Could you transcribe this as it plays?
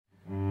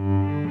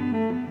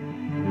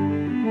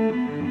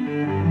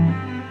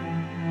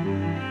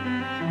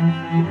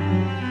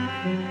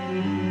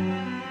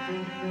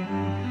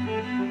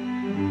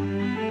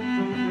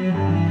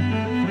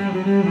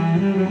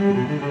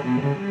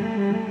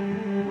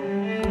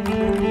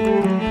Hello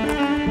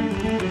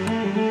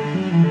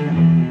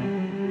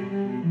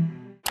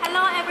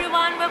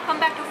everyone, welcome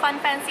back to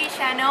FunFancie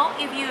channel.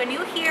 If you are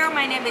new here,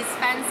 my name is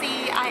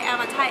Fancie. I am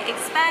a Thai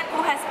expat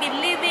who has been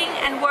living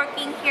and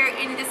working here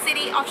in the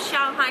city of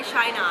Shanghai,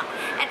 China.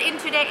 And in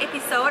today's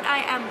episode,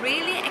 I am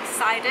really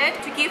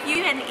excited to give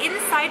you an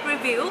inside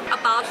review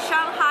about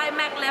Shanghai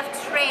Maglev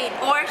Train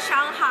or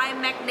Shanghai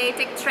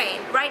Magnetic Train.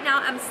 Right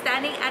now, I'm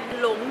standing at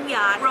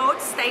Longyang Road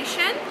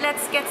Station.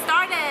 Let's get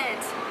started.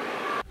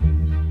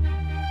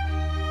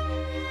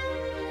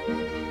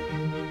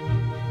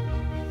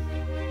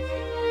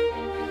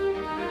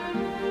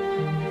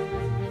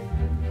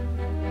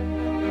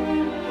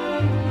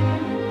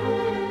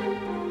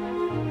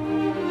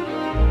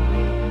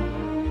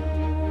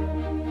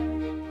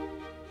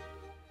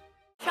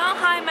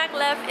 Shanghai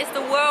Maglev is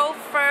the world's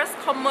first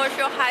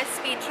commercial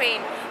high-speed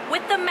train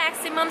with the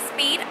maximum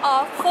speed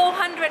of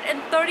 431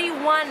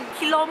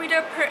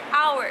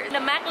 km/h.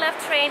 The Maglev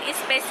train is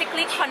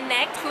basically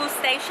connect two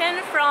stations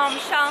from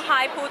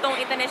Shanghai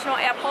Pudong International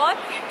Airport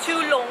to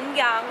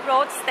Longyang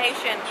Road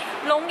Station.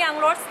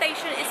 Longyang Road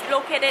Station is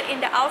located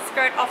in the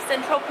outskirts of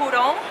central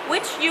Pudong,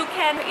 which you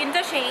can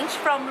interchange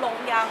from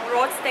Longyang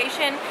Road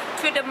Station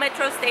to the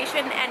metro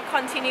station and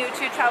continue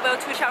to travel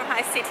to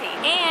Shanghai City.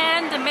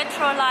 And the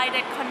metro line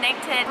that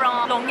connected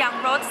from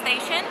Longyang Road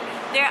Station,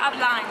 there are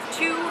lines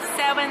 2,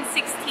 7,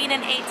 16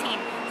 and 18.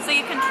 So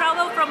you can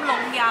travel from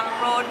Longyang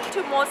Road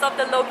to most of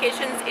the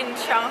locations in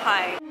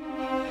Shanghai.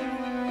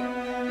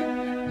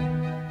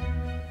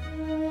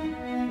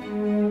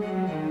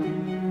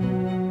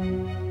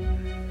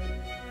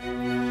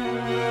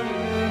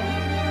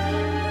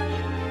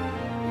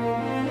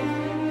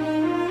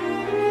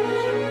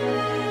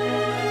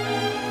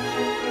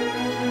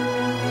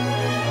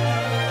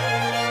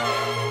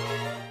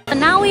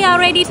 Now we are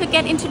ready to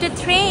get into the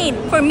train.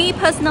 For me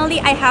personally,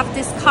 I have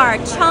this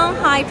card,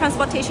 Shanghai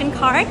transportation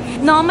card.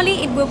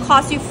 Normally it will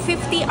cost you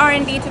 50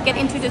 RMB to get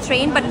into the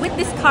train, but with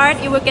this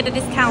card you will get a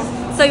discount.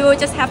 So you will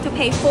just have to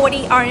pay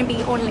 40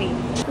 RMB only.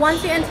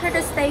 Once you enter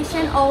the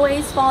station,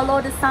 always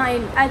follow the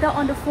sign either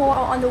on the floor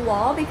or on the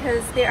wall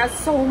because there are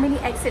so many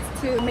exits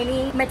to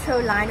many metro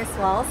line as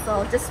well.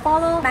 So just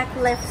follow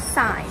Maglev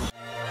sign.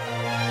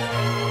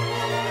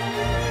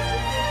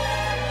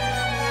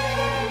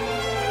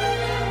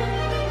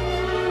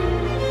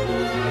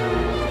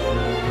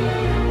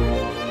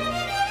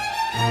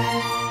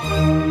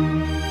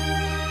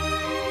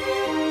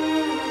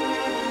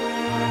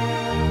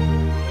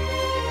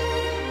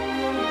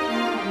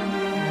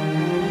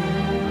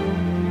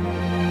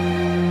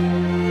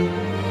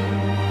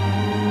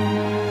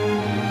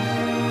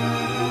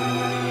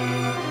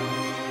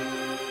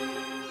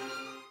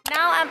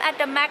 At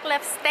the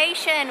Maglev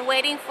station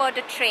waiting for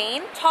the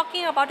train.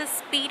 Talking about the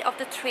speed of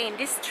the train,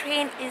 this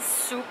train is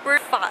super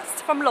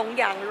fast. From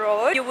Longyang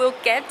Road, you will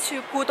get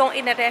to Pudong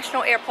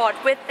International Airport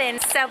within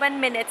 7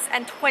 minutes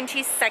and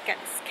 20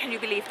 seconds. Can you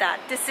believe that?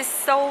 This is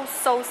so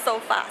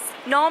fast.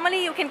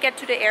 Normally you can get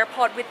to the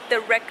airport with the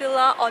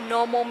regular or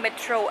normal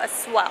metro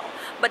as well.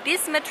 But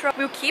this metro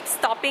will keep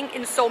stopping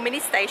in so many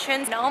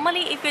stations.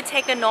 Normally if you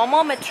take a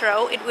normal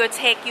metro, it will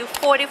take you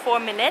 44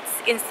 minutes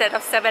instead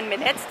of 7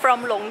 minutes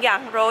from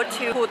Longyang Road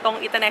to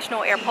Pudong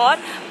International Airport.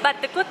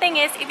 But the good thing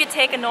is if you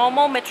take a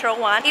normal metro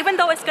one, even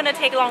though it's gonna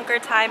take longer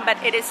time,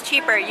 but it is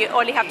cheaper. You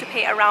only have to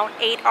pay around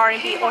 8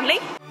 RMB only.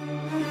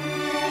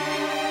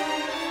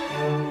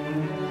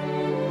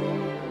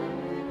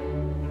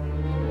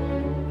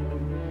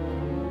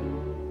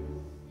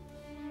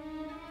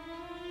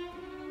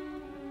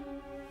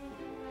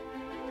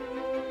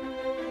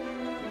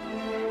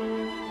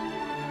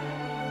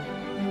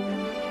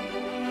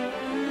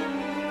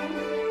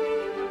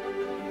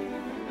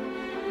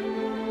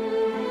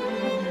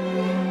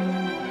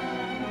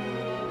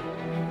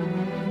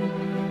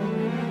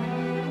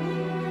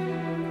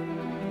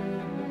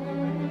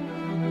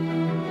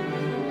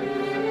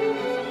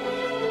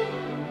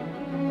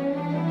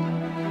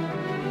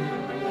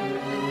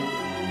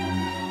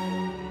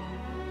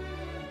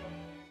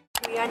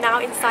 We are now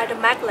inside the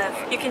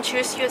Maglev. You can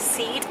choose your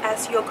seat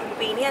as your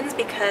convenience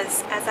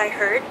because, as I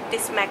heard,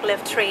 this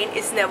Maglev train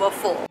is never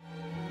full.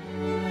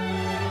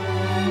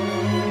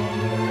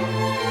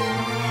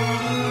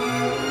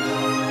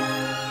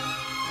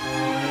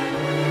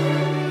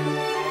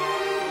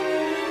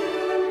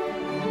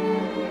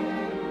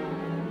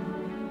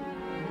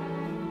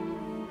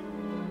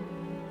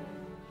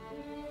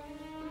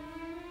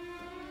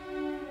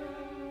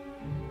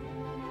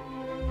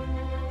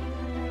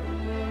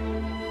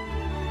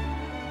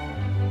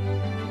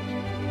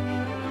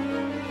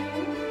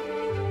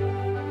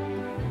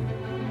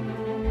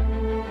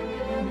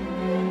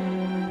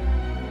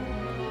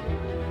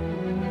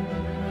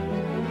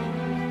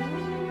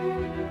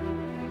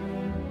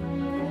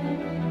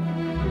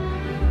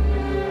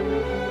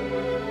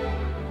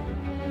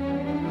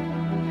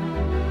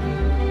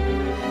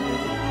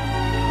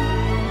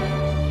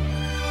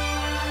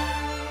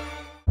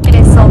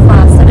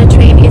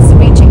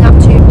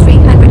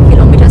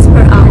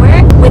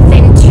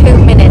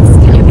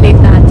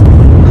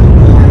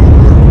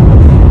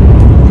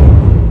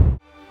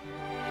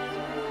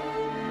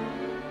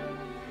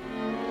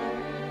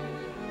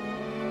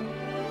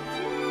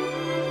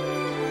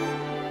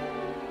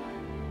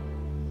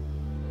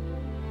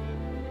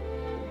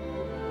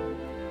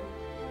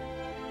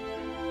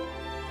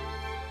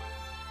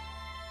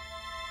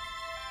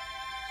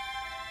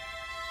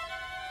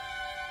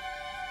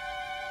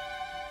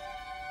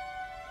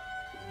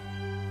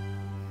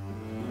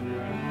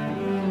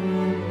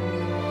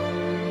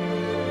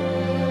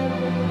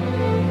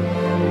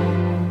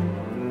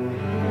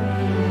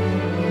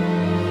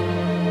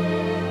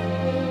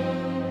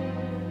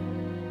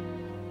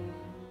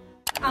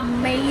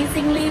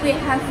 we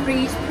have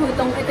reached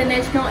Pudong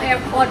International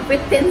Airport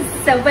within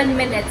 7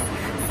 minutes.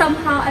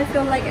 Somehow I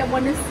feel like I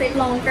want to stay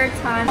longer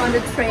time on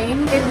the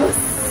train. It was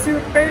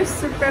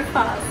super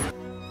fast.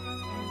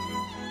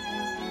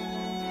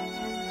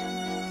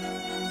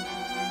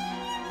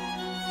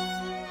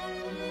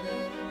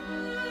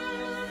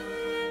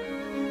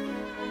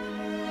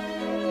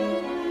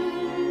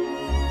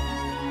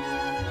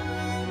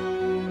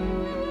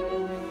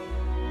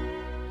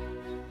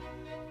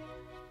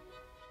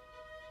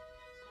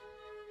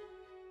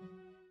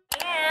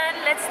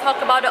 Let's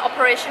talk about the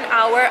operation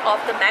hour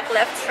of the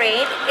Maglev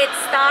train. It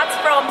starts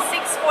from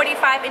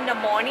 6:45 in the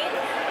morning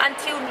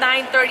until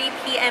 9:30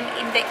 p.m.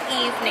 in the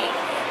evening.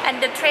 And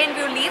the train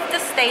will leave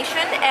the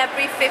station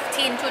every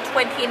 15 to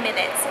 20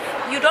 minutes.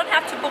 You don't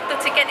have to book the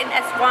ticket in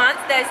advance.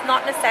 There is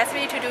not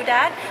necessary to do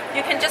that.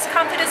 You can just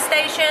come to the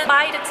station,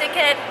 buy the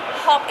ticket,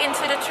 hop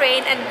into the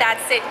train, and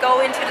that's it.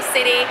 Go into the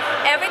city.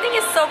 Everything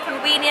is so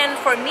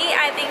convenient. For me,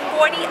 I think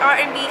 40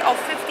 RMB or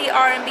 50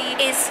 RMB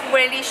is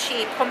really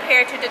cheap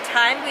compared to the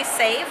time we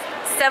save.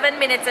 7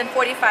 minutes and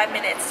 45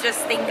 minutes.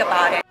 Just think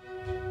about it.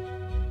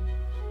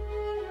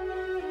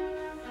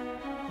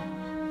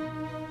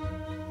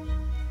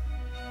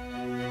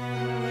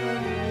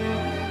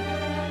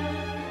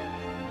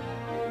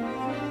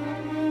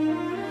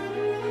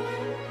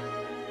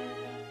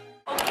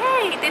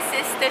 This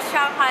is the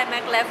Shanghai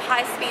Maglev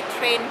High-Speed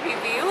Train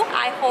review.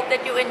 I hope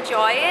that you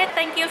enjoy it.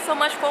 Thank you so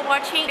much for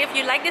watching. If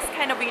you like this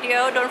kind of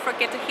video, don't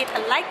forget to hit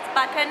a like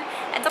button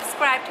and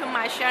subscribe to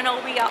my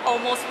channel. We are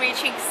almost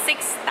reaching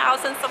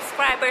 6,000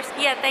 subscribers.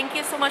 Yeah, thank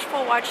you so much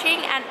for watching,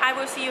 and I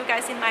will see you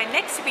guys in my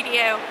next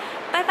video.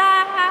 Bye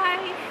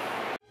bye!